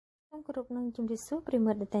គោរពនឹងជំរាបសួរប្រិម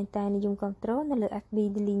ត្តដែលតែងតែនិយមគ្រប់គ្រងនៅលើ FB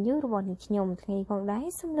Daily News របស់នាងខ្ញុំថ្ងៃនេះផងដែរ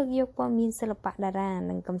សូមលើកយកព័ត៌មានសិល្បៈតារា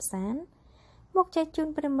និងកម្សាន្តមកចែកជូន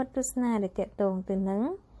ប្រិមត្តទស្សនាដែលតាក់ទងទៅនឹង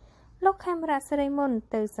លោកខេមរៈសេរីមុន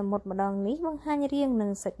ទៅសមុទ្រម្ដងនេះបង្ហាញរៀងនឹ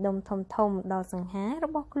ងសាច់ដុំធំដល់សង្ហារ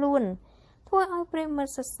បស់ខ្លួនធ្វើឲ្យប្រិមត្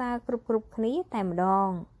តសរសើរគ្រប់គ្នាតែម្ដង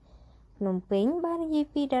ភ្នំពេញបាននិយាយ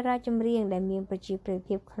ពីតារាចម្រៀងដែលមានប្រជាប្រិយ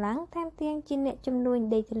ភាពខ្លាំងថែមទាំងជាអ្នកជំនួញ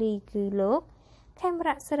ដេកលីគឺលោកខេម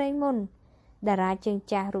រៈសេរីមុនតារាជើង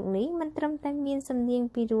ចាស់រូបនេះមិនត្រឹមតែមានសំនៀង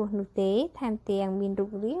ពីរោះនោះទេថែមទាំងមានរូ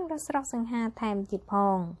បរាងដ៏ស្រស់សង្ហាថែមទៀតផ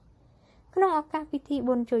ងក្នុងឱកាសពិធី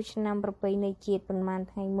បុណ្យចូលឆ្នាំប្រពៃណីជាតិប៉ុន្មាន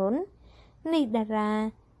ថ្ងៃមុននេះតារា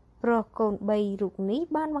ប្រុសកូន3រូបនេះ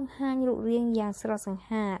បានបង្ហាញរូបរាងយ៉ាងស្រស់សង្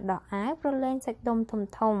ហាដកអាវប្រឡែងសាច់ដុំធំ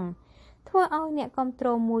ធ្វើឲ្យអ្នកគាំទ្រ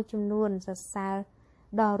មួយចំនួនសរសើរ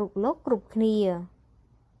ដល់រូបលោកគ្រប់គ្នា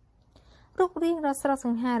រូបរាងដ៏ស្រស់ស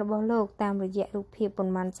ង្ហារបស់លោកតាមរយៈរូបភាពប៉ុ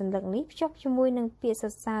ន្មានសន្លឹកនេះភ្ជាប់ជាមួយនឹងពាក្យស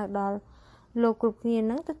រសើរដល់លោកគ្រប់គ្នា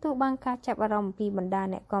នឹងទទួលបានការចាប់អារម្មណ៍ពីបណ្ដា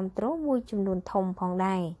អ្នកគាំទ្រមួយចំនួនធំផង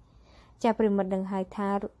ដែរចាប្រិមត្តដឹងហើយថា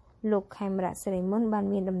លោកខេមរៈសេរីមុនបាន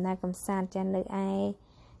មានដំណើរកម្សាន្តចានៅឯ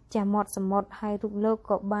ចាមាត់សមុទ្រហើយរូបលោក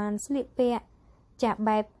ក៏បានស្លៀកពាក់ចា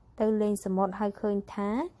បែបទៅលេងសមុទ្រហើយឃើញថា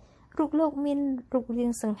រូបលោកមានរូបរា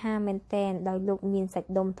ងសង្ហាមែនតែនដោយលោកមានសាច់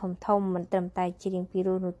ដុំធំមិនត្រឹមតែជារាងពី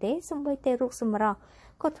រោះនោះទេសូម្បីតែរូបសម្រស់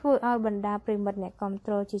ក៏ធ្វើឲ្យបណ្ដាប្រិមិត្តអ្នកគាំ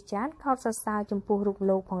ទ្រជាច្រើនខកសរសើរចំពោះរូប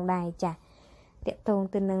លោកផងដែរចា៎តាក់ទង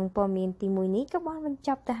ទៅនឹងព័ត៌មានទី1នេះក៏បានបញ្ច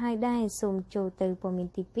ប់ទៅហើយដែរសូមចូលទៅព័ត៌មាន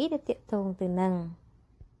ទី2ដែលតាក់ទងទៅនឹង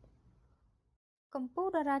កម្ពុ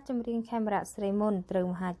ជាតារាចម្រៀងខេមរៈសេរីមុនត្រូវ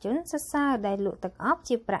មហាជនសរសើរដែលលក់ទឹកអប់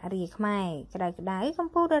ជាប្រាក់រៀលខ្មែរក្តៅក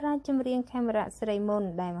ម្ពុជាតារាចម្រៀងខេមរៈសេរីមុន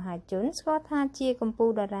ដែលមហាជនស្គាល់ថាជាកម្ពុ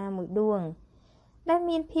ជាតារាមួយដួងដែល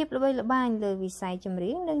មានភាពល្បីល្បាញលើវិស័យចម្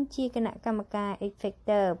រៀងនិងជាគណៈកម្មការ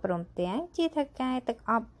Effector ព្រមទាំងជាថៅកែទឹក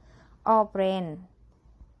អប់ All Brand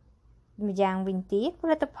ម្យ៉ាងវិញទៀតផ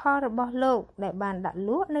លិតផលរបស់លោកដែលបានដាក់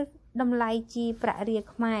លក់នៅតម្លៃជាប្រាក់រៀល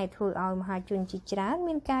ខ្មែរធ្វើឲ្យមហាជនជាច្រើន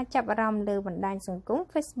មានការចាប់អារម្មណ៍លើបណ្ដាញសង្គម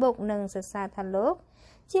Facebook និងសរសើរថាលោក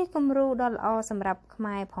ជាគំរូដ៏ល្អសម្រាប់ខ្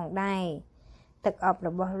មែរផងដែរទឹកអប់រ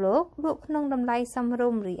បស់លោកលក់ក្នុងតម្លៃសមរ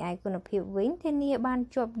ម្យរីឯគុណភាពវិញធានាបាន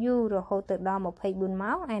ជាប់យូររហូតទៅដល់24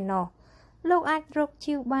ម៉ោងឯណោះលោកអាចរក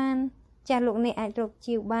ជីវបានចាស់លោកនេះអាចរក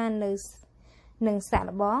ជីវបាននៅនឹងសាក់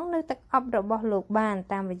លបងនៅទឹកអប់របស់លោកបាន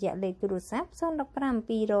តាមរយៈលេខទូរស័ព្ទ015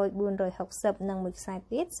 200 460និងមួយខ្សែ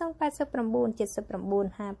ទៀត089 79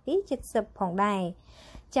 52 70ផងដែរ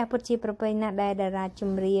ចាស់ពិតជាប្រពៃណាស់ដែលតារាច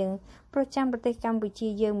ម្រៀងប្រចាំប្រទេសកម្ពុជា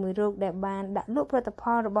យើងមួយរូបដែលបានដាក់លក់ផលិតផ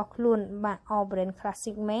លរបស់ខ្លួនបាទ All Brand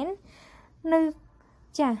Classic Man នៅ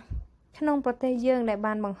ចាស់ក្នុងប្រទេសយើងដែល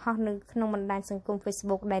បានបង្ហោះនៅក្នុងបណ្ដាញសង្គម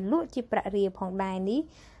Facebook ដែលលក់ជាប្រាក់រៀលផងដែរនេះ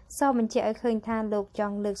សូមបញ្ជាក់ឲ្យឃើញថាលោកច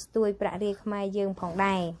ង់លើកស្ទួយប្រាក់រៀលខ្មែរយើងផង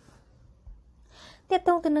ដែរតាក់ទ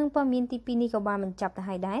ងទៅនឹងព័ត៌មានទី2នេះក៏បានបញ្ចប់ទៅ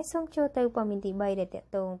ហើយដែរសូមចូលទៅព័ត៌មានទី3ដែលតាក់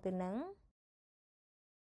ទងទៅនឹង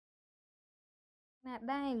ណា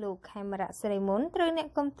ដែរលោកខេមរៈសេរីមុនត្រូវអ្នក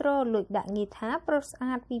គាំទ្រលួចដាក់ងារថាប្រុសស្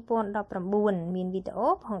អាត2019មានវីដេអូ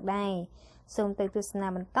ផងដែរសូមទៅទស្សនា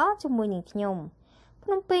បន្តជាមួយនឹងខ្ញុំភ្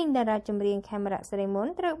នំពេញតារាចម្រៀងខេមរៈសេរីមុន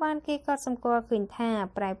ត្រូវបានគេកត់សម្គាល់ឃើញថា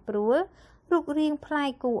ប្រែប្រួលរូបរាងប្លែក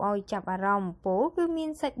គួរឲ្យចាប់អារម្មណ៍ពោលគឺមាន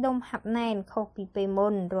សាច់ដុំហាប់ណែនខុសពីពេលមុ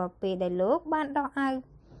នរាល់ពេលដែលលោកបានដោះអាវ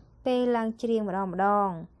ពេលឡើងច្រៀងម្ដ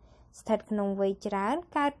ងស្ថិតក្នុងវ័យច្រើន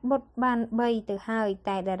កើតបុត្របាន3ទៅហើយ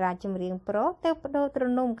តែតារាចម្រៀងប្រុសទៅបដូរទ្រ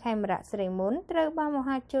នំខេមរៈសេរីមុនត្រូវបានម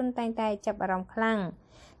ហាជនតែងតែចាប់អារម្មណ៍ខ្លាំង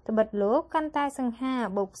ត្បិតលោកកាន់តែសង្ហា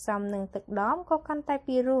បូកផ្សំនឹងទឹកដមក៏កាន់តែ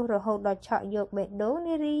ពីរោះរហូតដល់ឆក់យកបេះដូង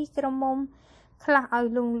នារីក្រមុំខ្លះឲ្យ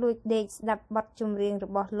លងលួចដេកស្ដាប់បទចម្រៀងរ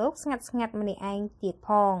បស់លោកស្ងាត់ម្នាក់ឯងទៀតផ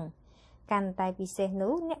ងកាន់តែពិសេស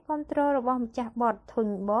នោះអ្នកគាំទ្ររបស់ម្ចាស់បទធុញ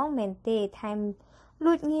បងមែនទេថែម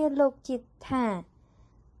លួចងារលោកជាតិថា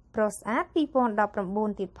ប្រុសស្អាត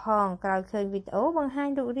2019ទៀតផងក្រោយឃើញវីដេអូបង្ហាញ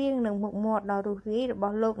រូបរាងនិងមុខមាត់ដ៏រុះរាយរប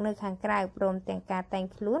ស់លោកនៅខាងក្រៅព្រមទាំងការតែង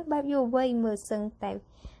ខ្លួនបែបយុវវ័យមើលសឹងតែ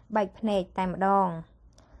បែកភ្នែកតែម្ដង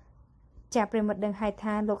ចាប្រិមត្តដឹងហើយ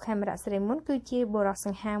ថាលោកខេមរៈសេរីមុនគឺជាបុរសស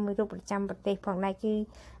ង្ហាមួយរូបប្រចាំប្រទេសផងដែរគឺ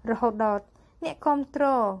រហូតដល់អ្នកគាំទ្រ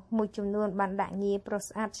មួយចំនួនបានដាក់ងារប្រុស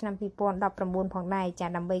ស្អាតឆ្នាំ2019ផងដែរចា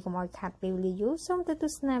ដើម្បីកុំឲ្យខាតពេលវេលាយូរសូមទៅទ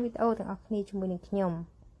ស្សនាវីដេអូទាំងអស់គ្នាជាមួយនឹងខ្ញុំ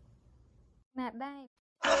ណាដែរ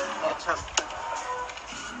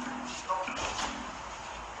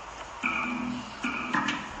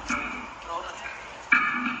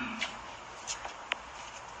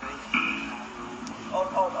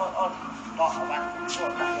บอมันช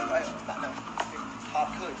ดได้เลยตัดเลยทอด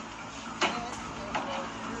ขึ้น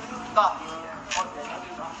ก็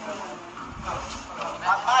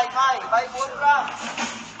ไปบุญละ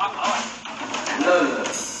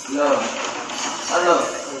lờ lờ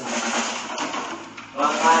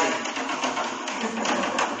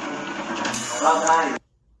vâng hai